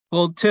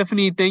Well,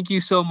 Tiffany, thank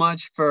you so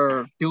much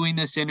for doing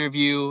this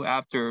interview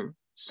after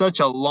such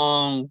a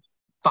long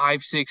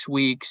 5, 6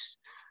 weeks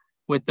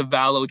with the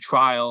Vallow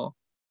trial.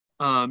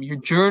 You're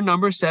juror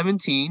number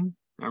 17.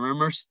 I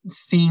remember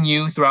seeing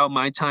you throughout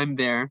my time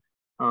there.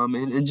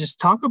 And just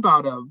talk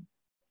about a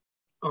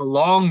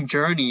long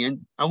journey.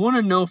 And I want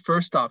to know,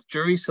 first off,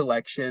 jury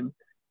selection.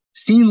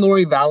 Seeing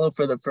Lori Vallow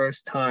for the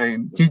first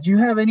time, did you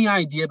have any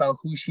idea about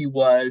who she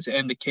was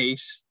and the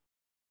case?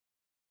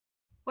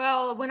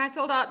 Well, when I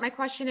filled out my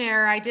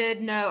questionnaire, I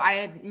did know, I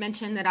had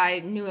mentioned that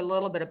I knew a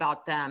little bit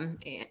about them,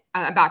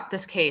 about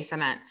this case, I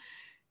meant.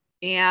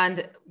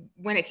 And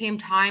when it came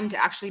time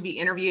to actually be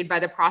interviewed by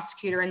the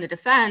prosecutor and the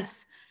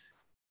defense,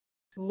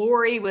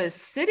 Lori was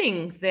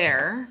sitting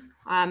there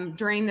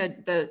during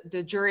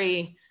the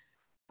jury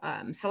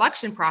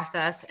selection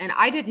process, and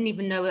I didn't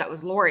even know that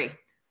was Lori.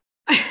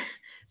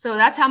 So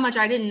that's how much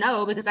I didn't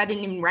know, because I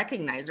didn't even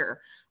recognize her.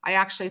 I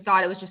actually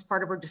thought it was just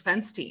part of her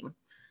defense team.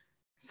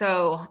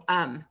 So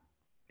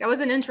that was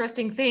an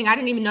interesting thing. I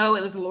didn't even know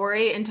it was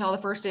Lori until the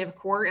first day of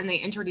court, and they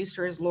introduced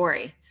her as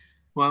Lori.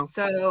 Wow.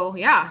 So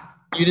yeah.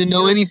 You didn't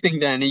know anything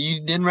then. You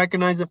didn't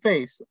recognize the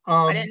face.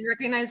 I didn't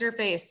recognize her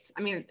face.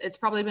 I mean, it's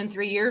probably been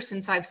 3 years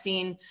since I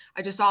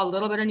just saw a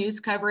little bit of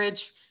news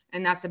coverage,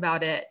 and that's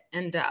about it.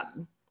 And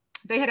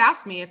they had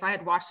asked me if I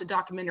had watched a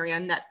documentary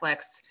on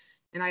Netflix,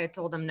 and I had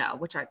told them no,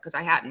 because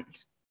I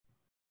hadn't.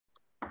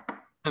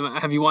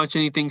 Have you watched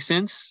anything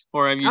since,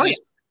 or have you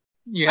just?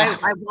 Yeah.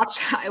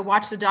 I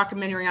watched the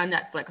documentary on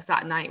Netflix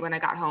that night when I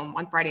got home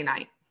on Friday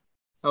night.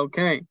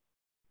 Okay.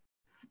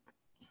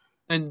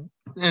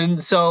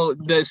 And so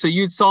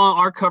you saw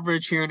our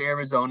coverage here in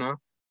Arizona,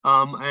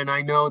 and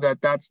I know that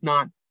that's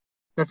not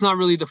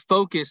really the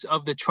focus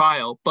of the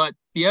trial, but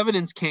the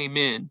evidence came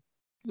in.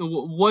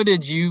 What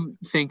did you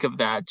think of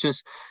that?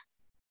 Just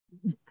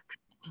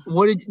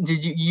what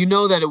did you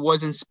know that it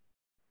wasn't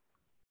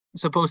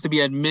supposed to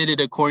be admitted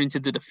according to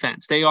the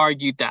defense? They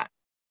argued that.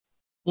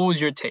 What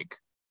was your take?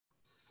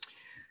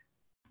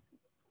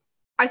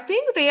 I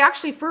think they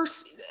actually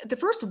the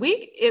first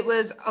week, it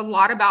was a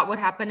lot about what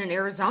happened in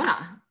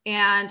Arizona,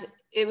 and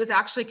it was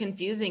actually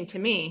confusing to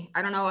me.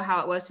 I don't know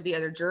how it was to the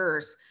other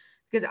jurors,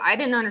 because I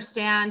didn't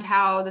understand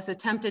how this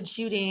attempted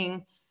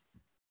shooting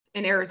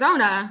in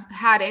Arizona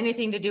had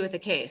anything to do with the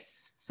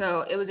case.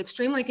 So it was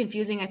extremely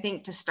confusing, I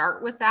think, to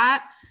start with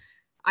that.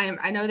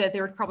 I know that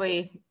they were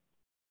probably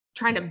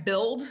trying to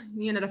build,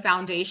 the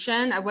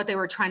foundation of what they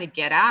were trying to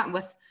get at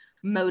with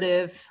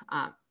motive.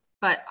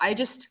 But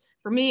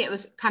for me, it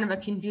was kind of a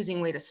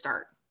confusing way to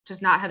start,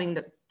 just not having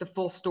the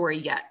full story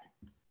yet.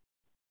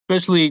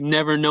 Especially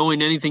never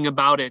knowing anything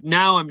about it.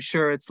 Now I'm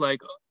sure it's like,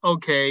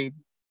 okay,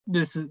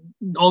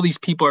 all these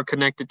people are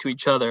connected to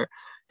each other,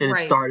 and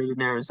right. It started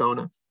in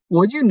Arizona.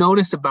 What did you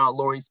notice about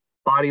Lori's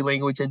body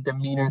language and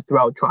demeanor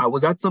throughout trial?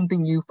 Was that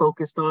something you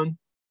focused on?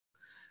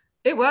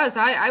 It was.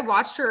 I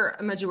watched her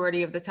a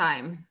majority of the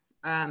time.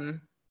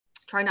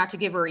 Try not to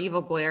give her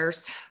evil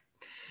glares.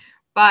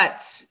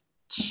 But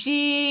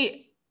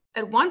she,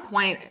 at one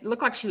point, it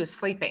looked like she was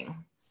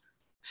sleeping.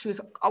 She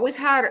always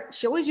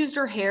used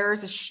her hair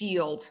as a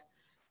shield.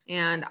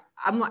 And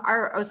I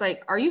was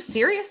like, are you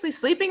seriously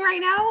sleeping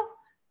right now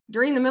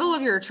during the middle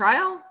of your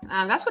trial?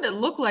 That's what it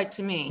looked like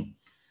to me.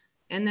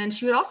 And then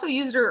she would also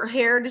use her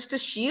hair just to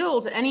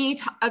shield any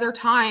other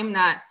time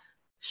that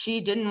she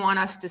didn't want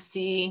us to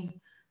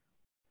see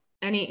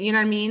any, you know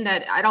what I mean?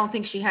 That I don't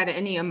think she had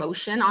any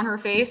emotion on her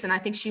face. And I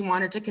think she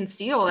wanted to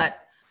conceal that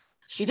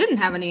she didn't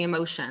have any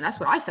emotion. That's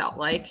what I felt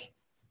like.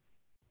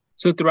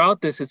 So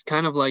throughout this, it's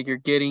kind of like you're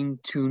getting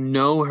to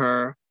know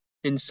her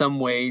in some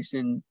ways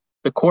in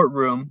the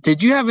courtroom.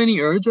 Did you have any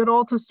urge at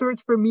all to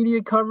search for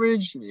media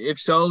coverage? If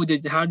so,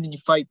 how did you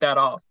fight that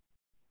off?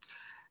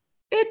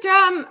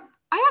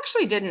 I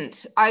actually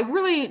didn't. I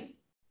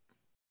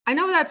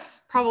know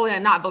that's probably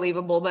not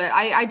believable, but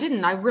I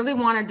didn't. I really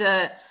wanted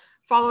to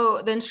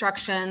follow the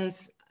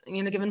instructions,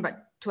 given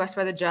to us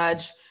by the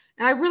judge.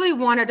 And I really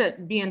wanted to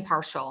be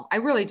impartial. I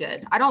really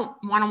did. I don't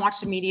want to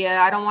watch the media.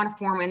 I don't want to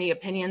form any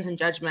opinions and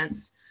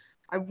judgments.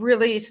 I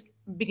really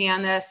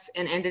began this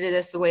and ended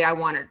this the way I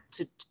wanted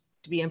to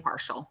be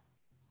impartial.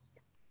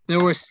 There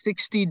were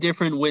 60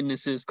 different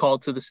witnesses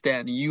called to the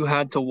stand. You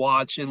had to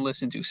watch and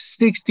listen to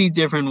 60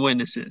 different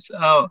witnesses.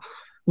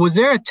 Was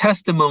there a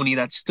testimony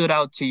that stood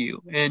out to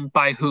you, and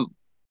by who?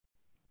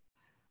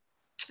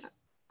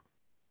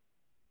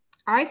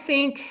 I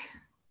think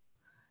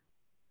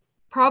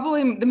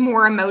probably the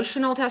more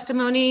emotional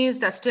testimonies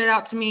that stood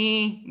out to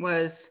me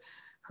was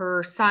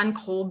her son,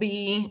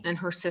 Colby, and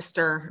her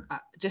sister,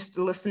 just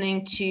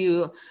listening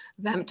to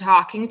them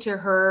talking to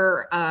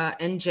her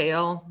in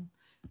jail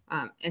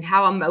and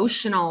how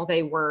emotional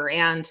they were.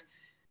 And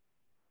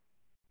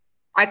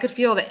I could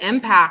feel the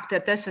impact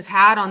that this has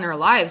had on their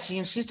lives.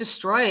 She's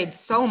destroyed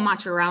so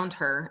much around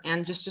her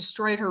and just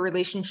destroyed her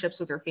relationships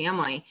with her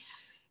family.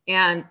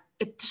 And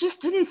it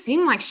just didn't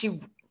seem like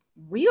she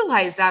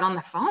realized that on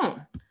the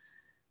phone.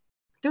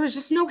 There was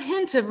just no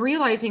hint of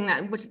realizing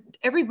that with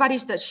everybody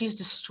that she's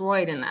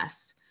destroyed in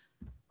this.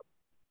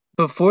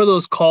 Before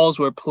those calls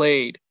were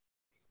played,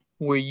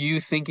 were you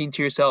thinking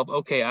to yourself,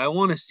 okay, I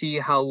want to see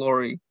how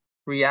Lori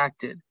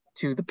reacted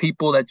to the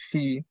people that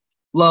she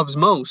loves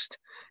most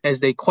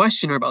as they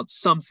question her about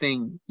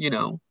something,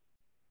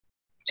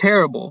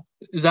 terrible?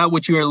 Is that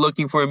what you were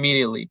looking for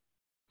immediately?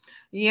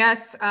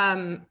 Yes.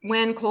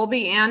 When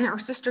Colby and her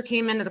sister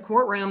came into the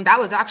courtroom, that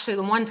was actually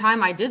the one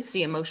time I did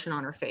see emotion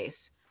on her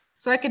face.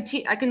 So I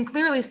can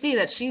clearly see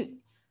that she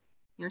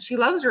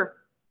loves her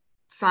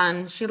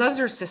son. She loves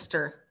her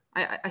sister.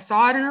 I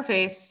saw it in her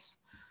face.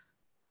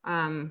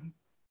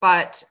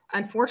 But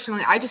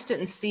unfortunately, I just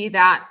didn't see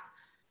that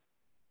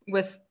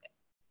with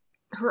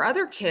her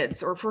other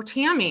kids, or for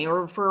Tammy,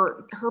 or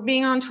for her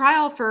being on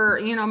trial for,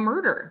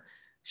 murder.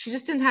 She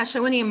just didn't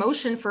show any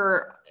emotion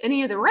for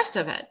any of the rest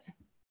of it,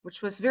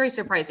 which was very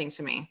surprising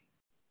to me.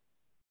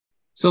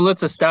 So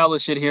let's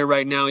establish it here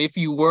right now. If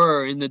you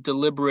were in the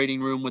deliberating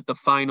room with the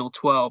final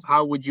 12,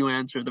 how would you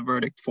answer the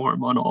verdict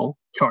form on all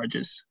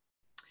charges?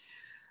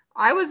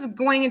 I was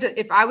going into,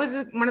 if I was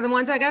one of the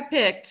ones that got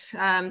picked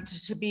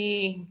to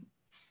be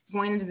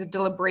going into the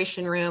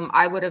deliberation room,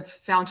 I would have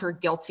found her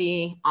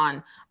guilty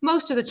on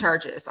most of the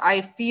charges.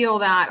 I feel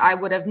that I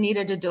would have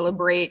needed to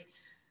deliberate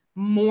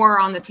more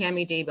on the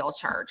Tammy Daybell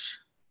charge.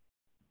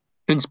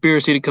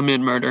 Conspiracy to commit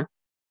murder.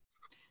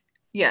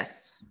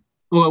 Yes.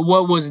 Well,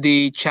 what was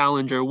the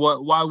challenger?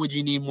 Why would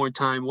you need more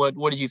time? What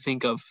did you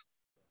think of?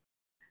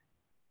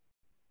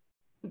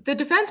 The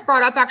defense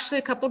brought up actually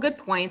a couple of good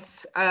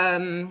points,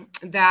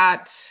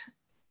 that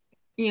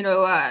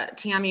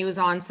Tammy was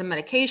on some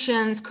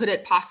medications. Could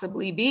it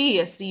possibly be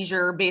a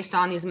seizure based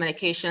on these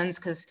medications?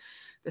 Because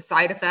the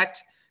side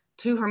effect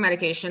to her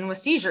medication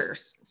was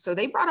seizures. So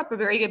they brought up a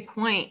very good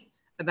point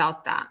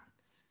about that.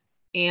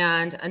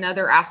 And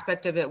another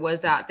aspect of it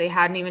was that they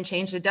hadn't even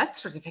changed the death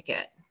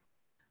certificate.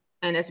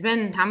 And it's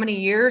been how many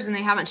years, and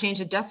they haven't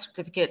changed the death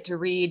certificate to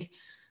read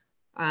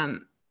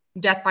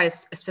death by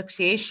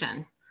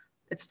asphyxiation.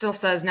 It still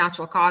says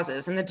natural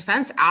causes. And the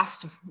defense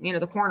asked,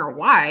 the coroner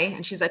why,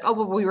 and she's like, oh,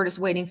 well, we were just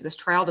waiting for this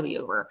trial to be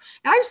over.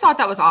 And I just thought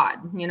that was odd.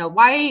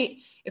 Why,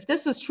 if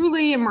this was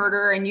truly a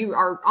murder and you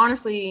are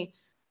honestly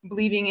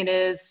believing it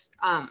is,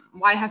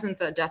 why hasn't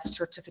the death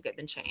certificate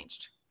been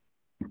changed?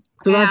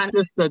 So that's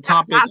just the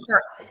topic.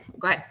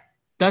 Go ahead.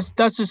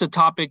 That's just a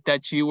topic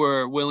that you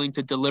were willing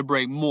to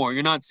deliberate more.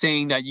 You're not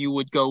saying that you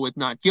would go with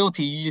not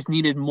guilty. You just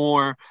needed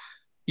more.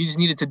 You just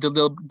needed to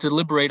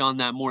deliberate on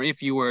that more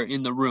if you were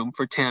in the room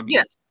for Tammy.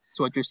 Yes. That's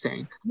what you're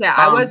saying. Yeah,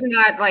 I wasn't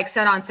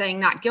set on saying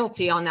not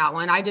guilty on that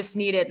one. I just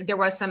there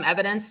was some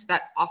evidence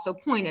that also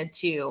pointed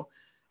to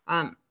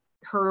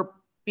her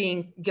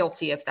being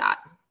guilty of that.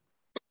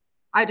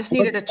 I just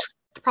needed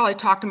to probably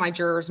talk to my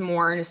jurors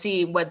more and to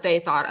see what they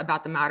thought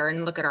about the matter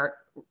and look at our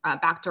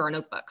back to our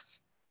notebooks.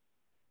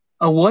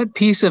 What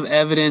piece of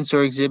evidence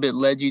or exhibit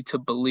led you to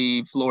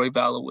believe Lori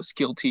Vallow was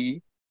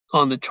guilty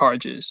on the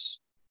charges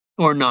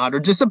or not? Or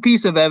just a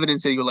piece of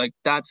evidence that you're like,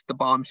 that's the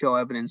bombshell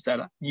evidence that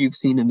you've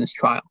seen in this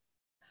trial?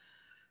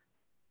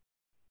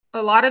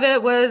 A lot of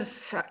it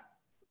was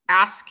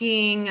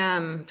talking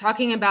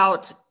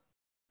about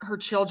her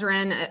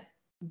children,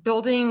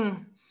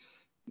 building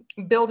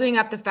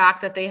up the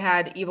fact that they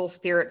had evil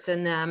spirits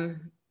in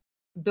them,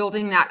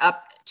 building that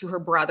up to her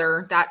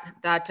brother. That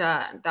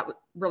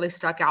really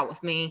stuck out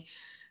with me.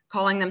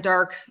 Calling them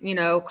dark,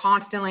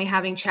 constantly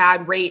having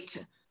Chad rate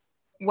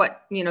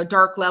what,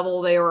 dark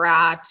level they were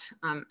at,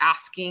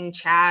 asking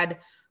Chad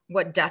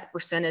what death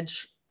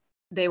percentage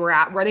they were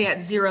at. Were they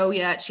at 0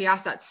 yet? She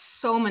asked that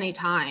so many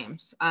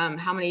times.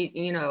 How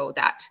many,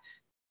 that,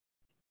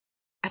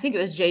 I think it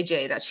was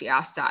JJ that she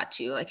asked that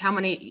to, like, how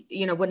many,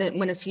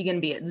 when is he going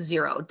to be at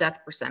 0 death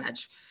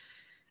percentage?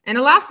 And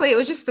lastly, it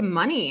was just the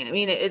money. I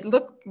mean, it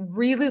looked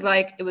really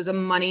like it was a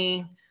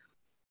money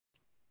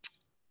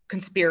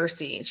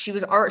conspiracy. She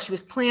was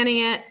planning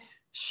it.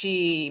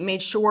 She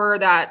made sure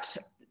that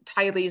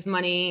Tylee's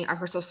money,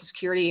 her Social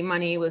Security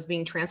money, was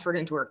being transferred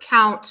into her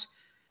account.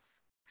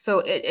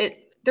 So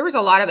there was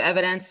a lot of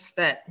evidence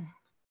that,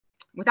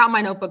 without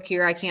my notebook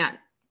here, I can't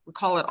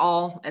recall it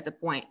all at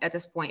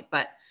this point,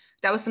 but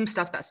that was some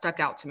stuff that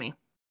stuck out to me.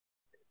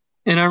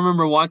 And I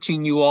remember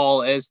watching you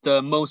all as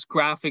the most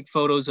graphic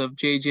photos of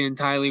JJ and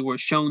Tylee were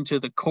shown to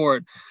the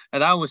court.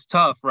 And that was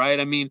tough, right?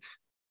 I mean,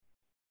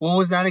 what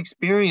was that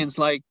experience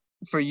like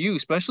for you,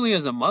 especially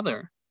as a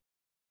mother?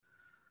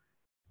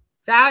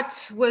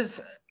 That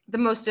was the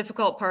most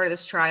difficult part of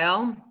this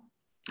trial.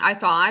 I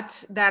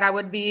thought that I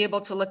would be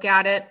able to look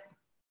at it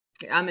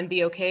and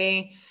be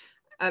okay.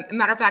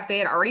 Matter of fact, they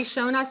had already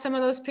shown us some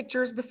of those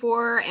pictures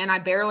before, and I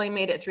barely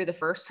made it through the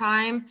first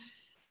time.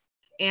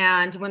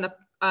 And when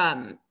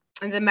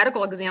the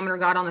medical examiner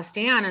got on the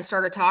stand and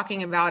started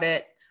talking about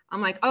it,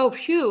 I'm like, oh,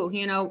 phew,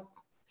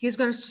 he's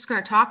just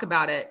going to talk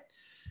about it.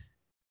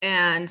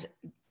 And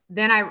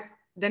then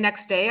the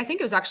next day, I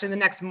think it was actually the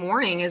next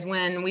morning, is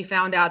when we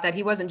found out that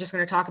he wasn't just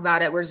going to talk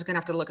about it. We're just going to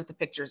have to look at the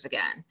pictures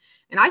again.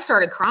 And I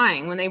started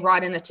crying when they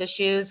brought in the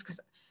tissues, because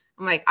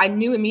I'm like, I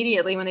knew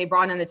immediately when they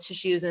brought in the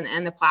tissues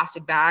and the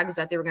plastic bags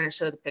that they were going to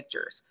show the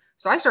pictures.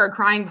 So I started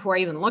crying before I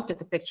even looked at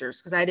the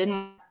pictures, because I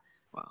didn't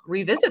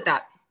revisit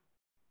that.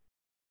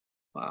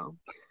 Wow.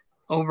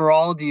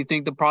 Overall, do you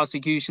think the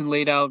prosecution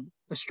laid out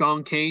a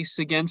strong case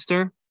against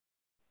her?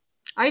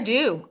 I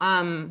do.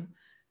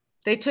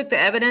 They took the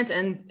evidence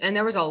and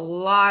there was a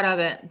lot of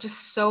it,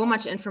 just so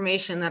much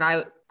information that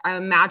I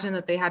imagine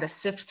that they had to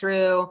sift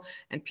through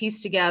and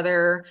piece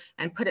together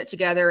and put it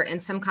together in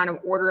some kind of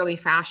orderly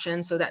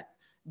fashion so that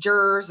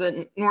jurors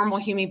and normal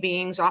human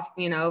beings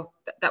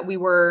that we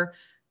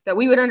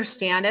would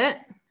understand it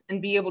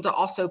and be able to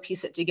also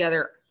piece it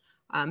together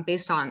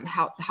based on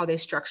how they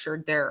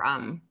structured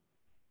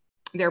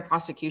their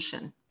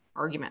prosecution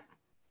argument.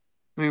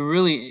 I mean,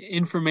 really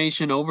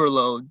information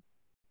overload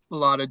a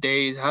lot of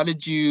days. How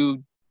did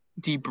you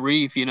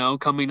debrief,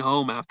 coming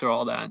home after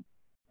all that?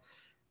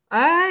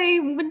 I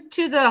went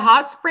to the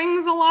hot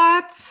springs a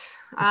lot.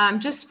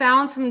 Just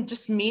found some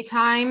just me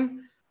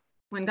time.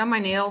 Got my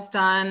nails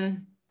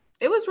done.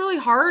 It was really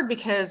hard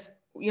because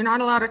you're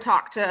not allowed to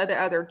talk to the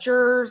other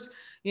jurors.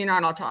 You're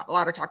not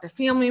allowed to talk to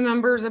family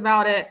members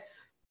about it.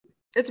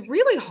 It's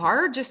really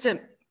hard just to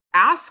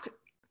ask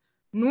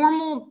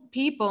normal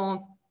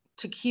people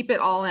to keep it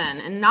all in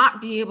and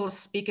not be able to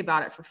speak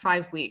about it for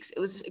 5 weeks. It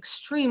was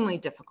extremely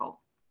difficult.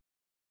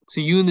 So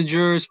you and the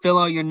jurors fill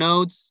out your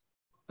notes,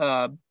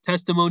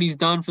 testimony's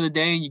done for the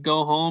day, and you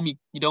go home.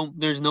 You don't.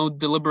 There's no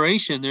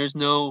deliberation. There's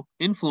no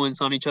influence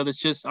on each other. It's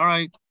just, all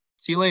right,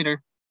 see you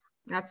later.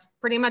 That's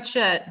pretty much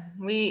it.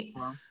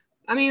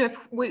 If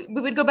we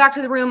would go back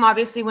to the room,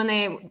 obviously when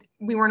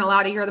we weren't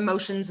allowed to hear the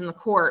motions in the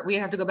court, we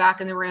have to go back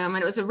in the room,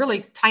 and it was a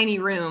really tiny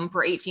room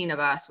for 18 of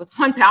us with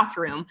one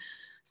bathroom.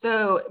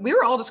 So we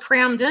were all just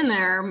crammed in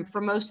there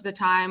for most of the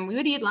time. We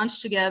would eat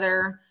lunch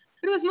together,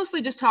 but it was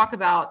mostly just talk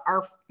about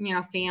our,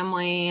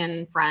 family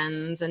and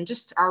friends and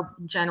just our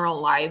general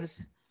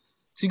lives.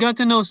 So you got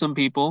to know some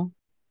people,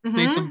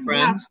 made some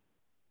friends.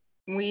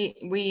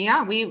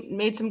 Yeah. We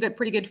made some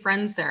pretty good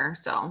friends there.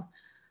 So a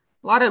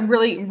lot of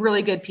really,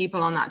 really good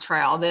people on that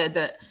trial.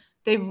 The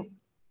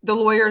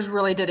lawyers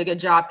really did a good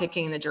job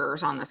picking the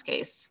jurors on this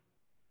case.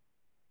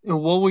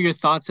 And what were your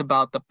thoughts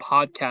about the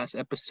podcast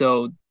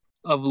episode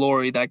of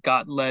Lori that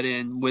got let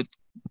in with,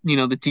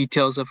 the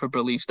details of her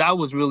beliefs? That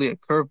was really a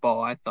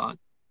curveball, I thought.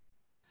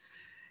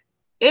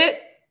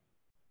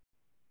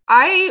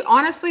 I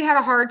honestly had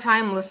a hard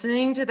time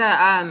listening to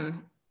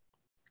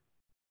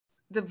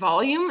the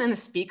volume and the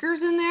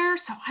speakers in there.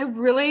 So I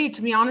really,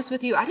 to be honest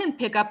with you, I didn't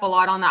pick up a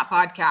lot on that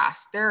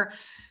podcast. Their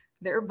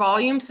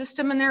volume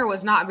system in there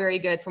was not very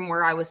good from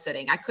where I was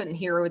sitting. I couldn't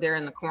hear over there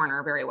in the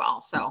corner very well.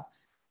 So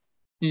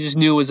you just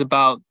knew it was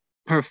about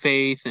her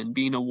faith and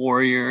being a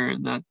warrior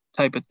and that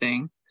type of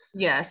thing.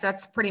 Yes,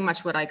 that's pretty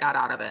much what I got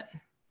out of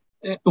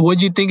it.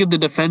 What'd you think of the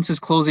defense's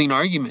closing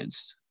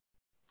arguments?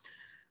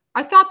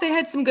 I thought they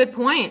had some good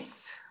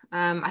points.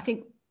 I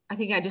think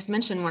I just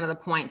mentioned one of the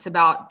points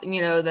about,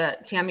 the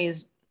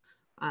Tammy's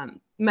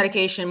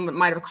medication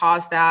might have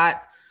caused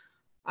that.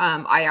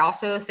 I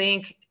also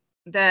think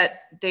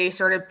that they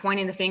started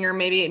pointing the finger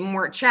maybe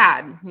more at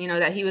Chad,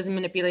 that he was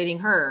manipulating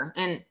her.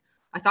 And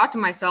I thought to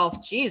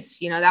myself, geez,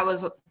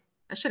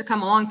 that should have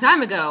come a long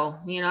time ago.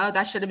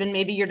 That should have been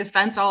maybe your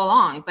defense all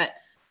along. But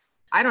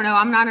I don't know.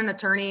 I'm not an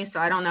attorney, so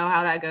I don't know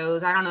how that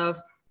goes. I don't know if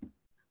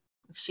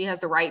she has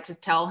the right to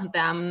tell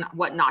them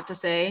what not to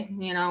say,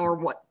 or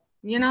what,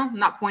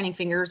 not pointing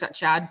fingers at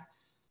Chad.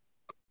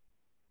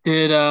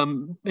 Did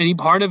any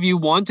part of you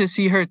want to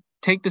see her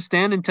take the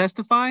stand and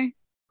testify?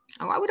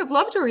 Oh, I would have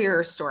loved to hear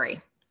her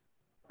story.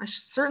 I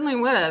certainly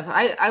would have.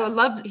 I would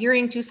love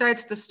hearing two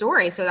sides to the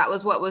story. So that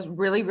was what was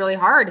really, really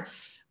hard.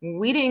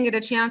 We didn't get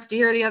a chance to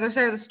hear the other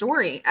side of the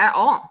story at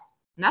all.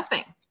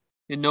 Nothing.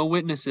 And no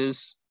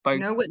witnesses by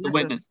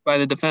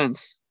the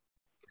defense.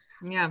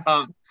 Yeah.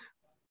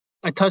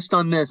 I touched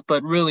on this,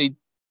 but really,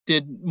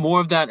 did more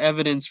of that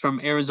evidence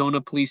from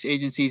Arizona police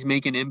agencies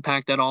make an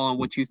impact at all on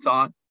what you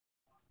thought?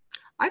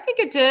 I think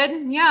it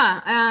did.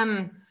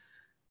 Yeah.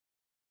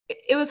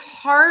 It was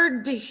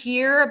hard to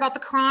hear about the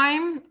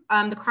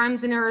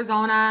crimes in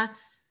Arizona,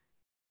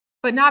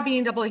 but not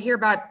being able to hear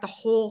about the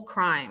whole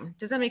crime.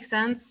 Does that make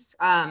sense?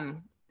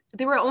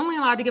 They were only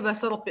allowed to give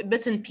us little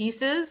bits and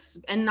pieces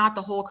and not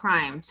the whole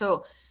crime.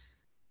 So,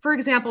 for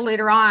example,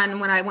 later on,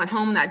 when I went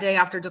home that day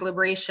after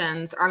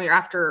deliberations,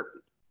 after,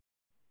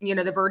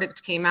 the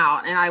verdict came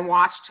out, and I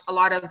watched a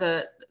lot of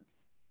the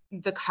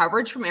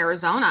coverage from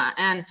Arizona,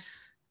 and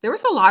there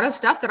was a lot of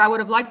stuff that I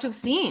would have liked to have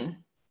seen.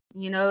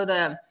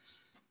 The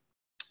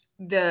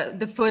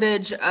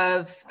footage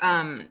of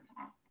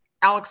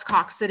Alex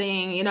Cox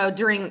sitting,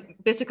 during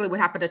basically what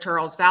happened to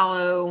Lori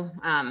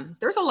Vallow.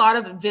 There's a lot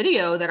of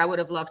video that I would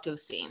have loved to have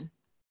seen,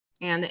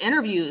 and the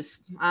interviews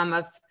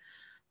of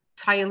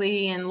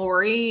Tylee and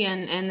Lori,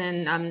 and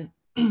then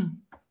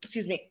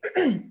excuse me,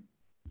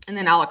 and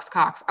then Alex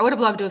Cox. I would have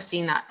loved to have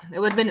seen that. It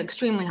would have been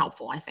extremely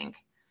helpful, I think.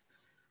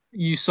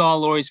 You saw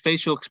Lori's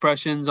facial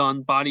expressions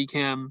on body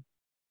cam,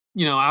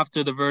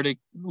 after the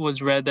verdict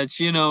was read, that,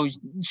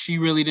 she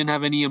really didn't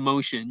have any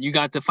emotion. You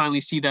got to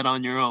finally see that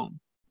on your own.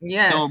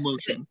 Yes. No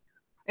emotion.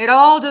 It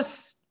all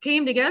just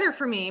came together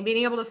for me,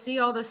 being able to see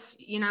all this,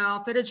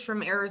 footage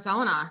from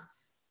Arizona,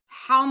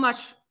 how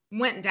much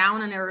went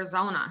down in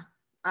Arizona.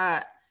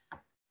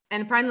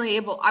 and finally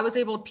I was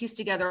able to piece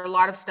together a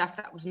lot of stuff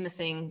that was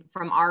missing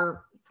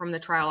from the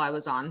trial I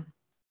was on.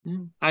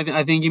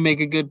 I think you make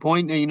a good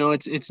point. You know,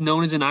 it's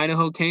known as an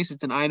Idaho case.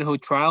 It's an Idaho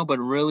trial, but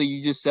really,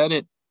 you just said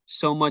it.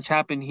 So much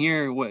happened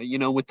here. You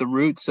know, with the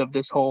roots of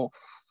this whole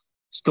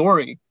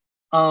story.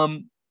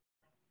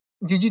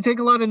 Did you take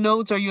a lot of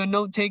notes? Are you a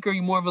note taker? Are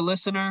you more of a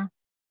listener?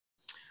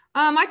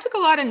 I took a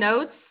lot of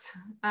notes.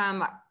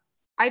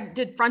 I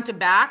did front to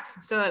back,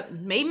 so it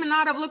may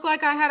not have looked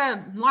like I had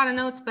a lot of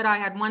notes, but I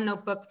had one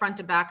notebook front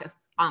to back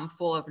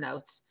full of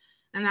notes.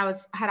 And I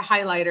had a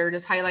highlighter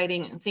just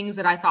highlighting things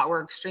that I thought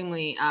were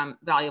extremely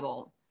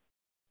valuable.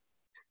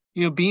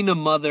 You know, being a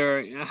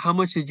mother, how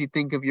much did you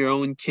think of your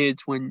own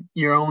kids when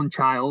your own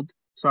child,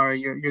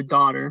 your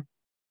daughter,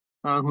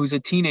 who's a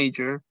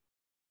teenager,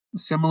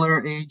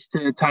 similar age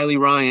to Tylee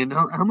Ryan,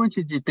 how much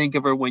did you think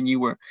of her when you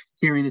were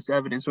hearing this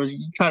evidence, or did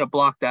you try to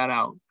block that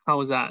out? How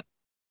was that?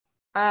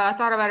 I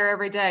thought about her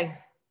every day.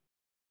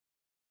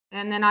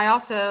 And then I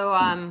also,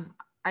 I'm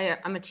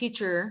a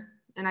teacher,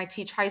 and I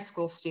teach high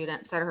school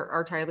students that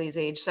are Tylee's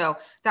age. So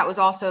that was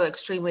also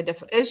extremely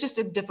difficult. It's just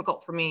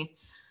difficult for me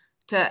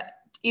to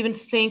even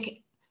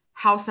think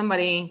how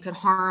somebody could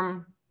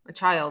harm a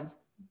child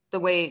the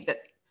way that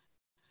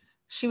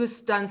she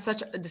was done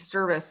such a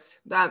disservice.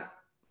 That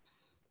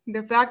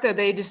the fact that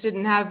they just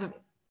didn't have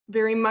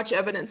very much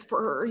evidence for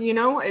her, you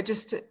know, I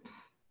just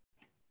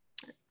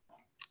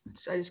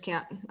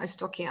can't. I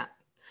still can't.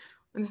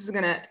 And this is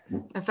going to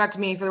affect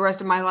me for the rest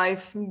of my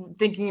life,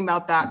 thinking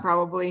about that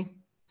probably.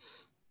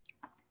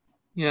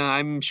 Yeah,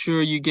 I'm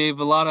sure you gave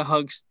a lot of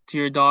hugs to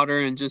your daughter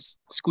and just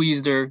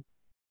squeezed her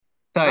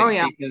tight. Oh,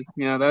 yeah. Because,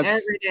 that's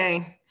every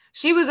day.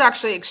 She was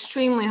actually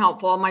extremely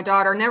helpful. My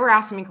daughter never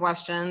asked me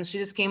questions. She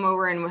just came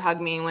over and would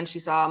hug me when she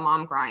saw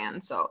mom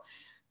crying. So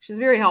she was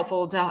very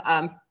helpful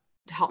to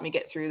help me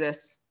get through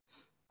this.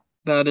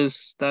 That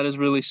is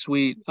really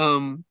sweet.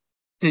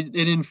 Did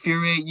it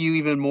infuriate you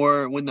even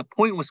more when the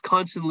point was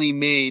constantly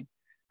made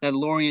that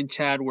Lori and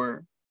Chad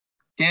were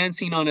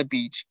dancing on a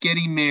beach,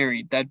 getting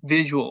married, that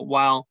visual,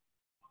 while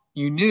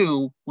you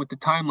knew with the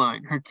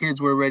timeline her kids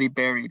were already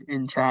buried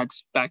in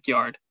Chad's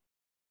backyard?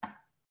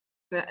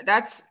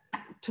 That's,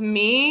 to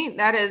me,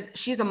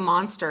 she's a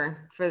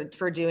monster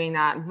for doing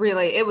that.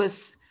 Really, it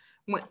was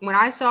when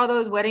I saw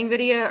those wedding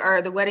video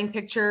or the wedding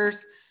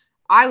pictures,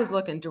 I was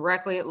looking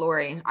directly at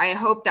Lori. I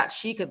hope that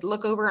she could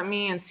look over at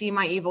me and see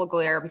my evil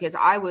glare, because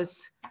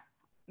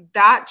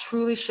that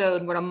truly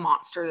showed what a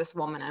monster this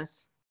woman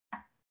is.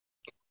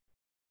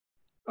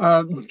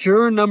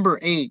 Juror number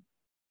 8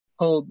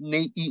 told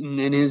Nate Eaton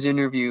in his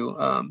interview,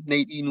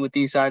 Nate Eaton with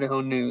East Idaho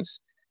News,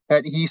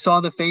 that he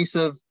saw the face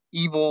of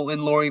evil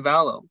in Lori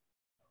Vallow.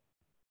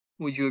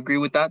 Would you agree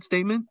with that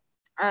statement?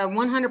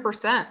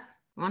 100%.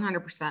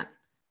 100%.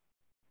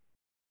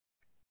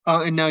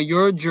 And now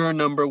your juror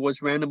number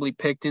was randomly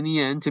picked in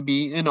the end to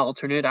be an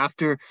alternate.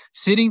 After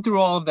sitting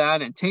through all of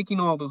that and taking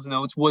all those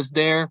notes, was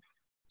there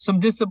some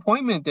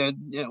disappointment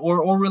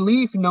or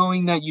relief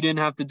knowing that you didn't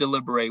have to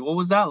deliberate? What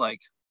was that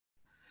like?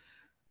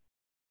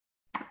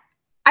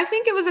 I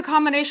think it was a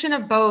combination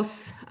of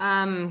both.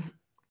 I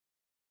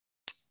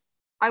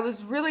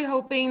was really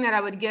hoping that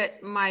I would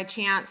get my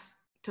chance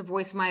to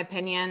voice my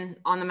opinion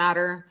on the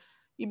matter,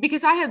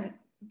 because I had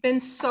been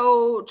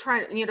so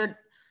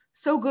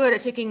good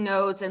at taking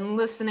notes and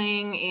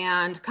listening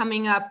and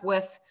coming up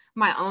with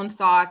my own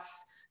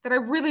thoughts, that I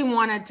really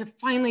wanted to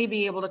finally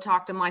be able to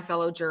talk to my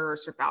fellow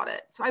jurors about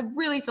it. So I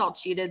really felt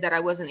cheated that I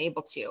wasn't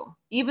able to,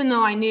 even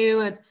though I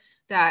knew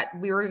that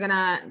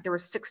there were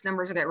 6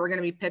 numbers that were going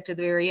to be picked at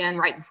the very end,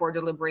 right before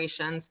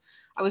deliberations.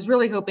 I was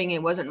really hoping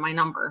it wasn't my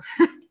number.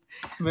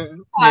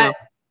 But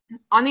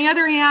on the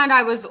other hand,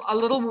 I was a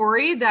little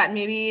worried that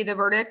maybe the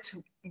verdict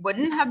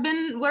wouldn't have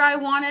been what I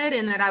wanted,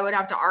 and that I would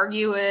have to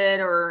argue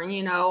it, or,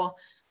 and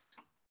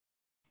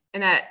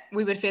that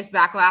we would face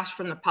backlash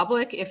from the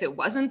public if it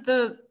wasn't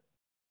the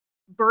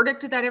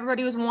verdict that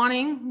everybody was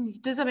wanting.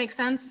 Does that make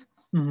sense?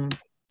 Mm-hmm.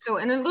 So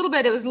in a little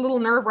bit, it was a little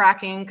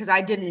nerve-wracking, because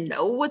I didn't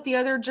know what the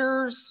other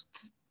jurors,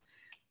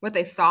 what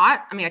they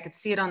thought. I mean, I could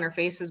see it on their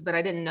faces, but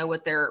I didn't know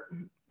what their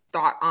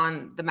thought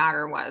on the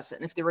matter was,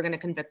 and if they were going to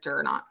convict her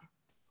or not.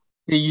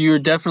 You're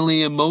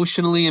definitely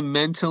emotionally and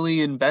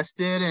mentally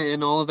invested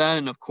in all of that.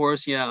 And of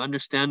course,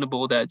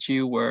 understandable that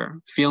you were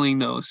feeling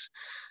those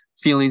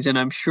feelings, and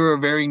I'm sure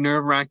very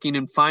nerve-wracking.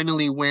 And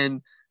finally,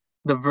 when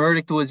the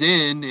verdict was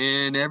in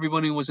and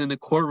everybody was in the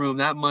courtroom,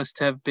 that must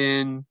have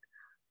been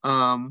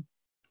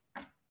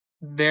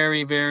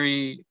very,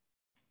 very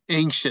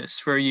anxious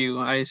for you,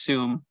 I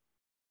assume.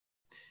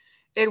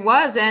 It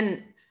was,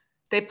 and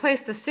they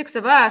placed the 6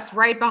 of us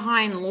right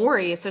behind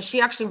Lori. So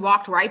she actually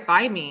walked right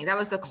by me. That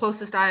was the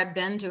closest I had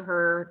been to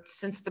her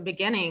since the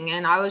beginning.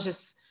 And I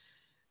was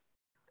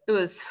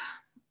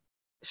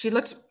she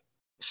looked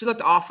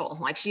awful.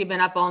 Like she had been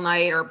up all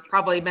night, or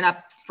probably been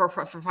up for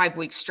 5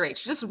 weeks straight.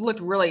 She just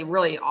looked really,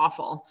 really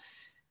awful.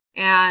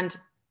 And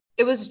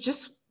it was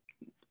just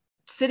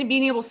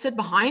being able to sit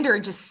behind her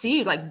and just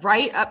see, like,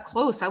 right up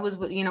close. I was,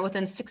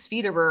 within 6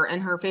 feet of her,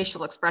 and her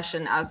facial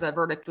expression as the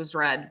verdict was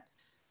read.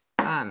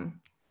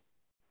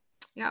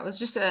 Yeah, it was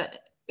just a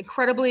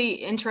incredibly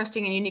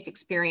interesting and unique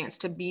experience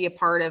to be a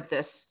part of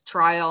this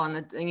trial and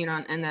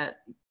the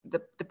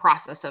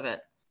process of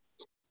it.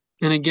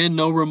 And again,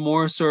 no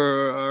remorse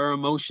or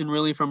emotion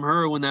really from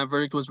her when that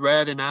verdict was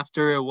read. And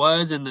after it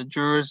was, and the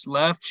jurors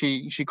left,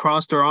 she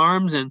crossed her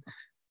arms, and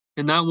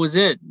that was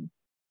it.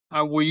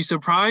 Were you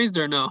surprised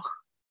or no?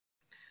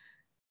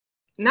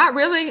 Not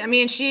really. I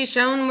mean, she had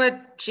shown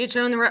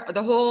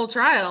the whole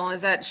trial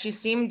is that she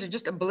seemed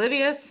just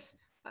oblivious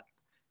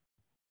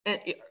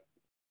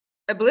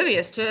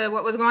to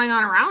what was going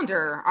on around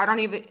her. I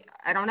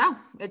don't know.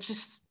 It's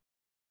just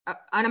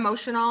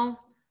unemotional,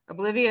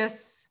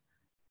 oblivious,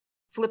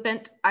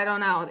 flippant. I don't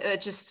know.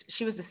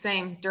 She was the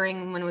same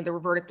when the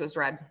verdict was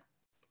read.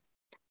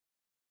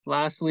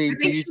 Lastly, I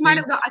think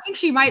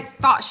she might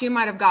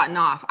have gotten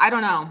off. I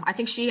don't know. I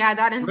think she had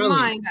that in her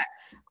mind.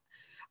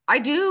 I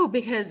do,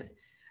 because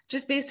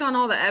just based on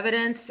all the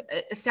evidence,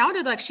 it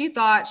sounded like she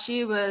thought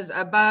she was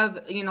above,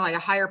 like a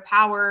higher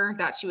power,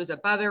 that she was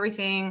above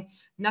everything.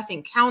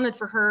 Nothing counted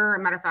for her. As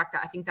a matter of fact,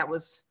 I think that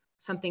was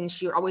something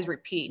she would always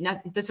repeat.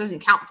 This doesn't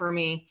count for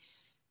me.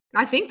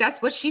 And I think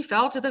that's what she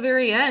felt at the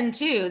very end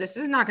too. This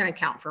is not going to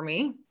count for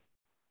me.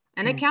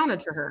 And it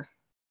counted for her.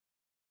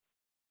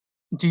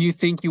 Do you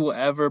think you will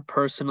ever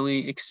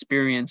personally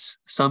experience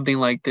something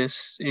like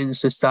this in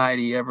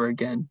society ever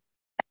again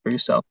for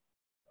yourself?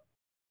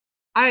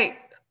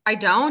 I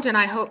don't, and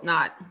I hope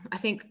not. I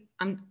think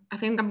I'm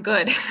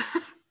good.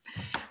 I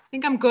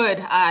think I'm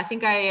good. I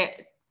think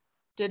I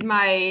did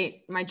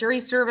my jury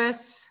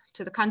service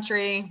to the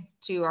country,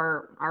 to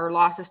our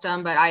law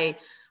system, but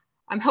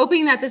I'm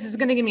hoping that this is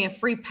going to give me a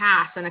free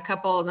pass in a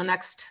couple of the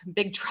next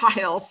big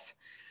trials.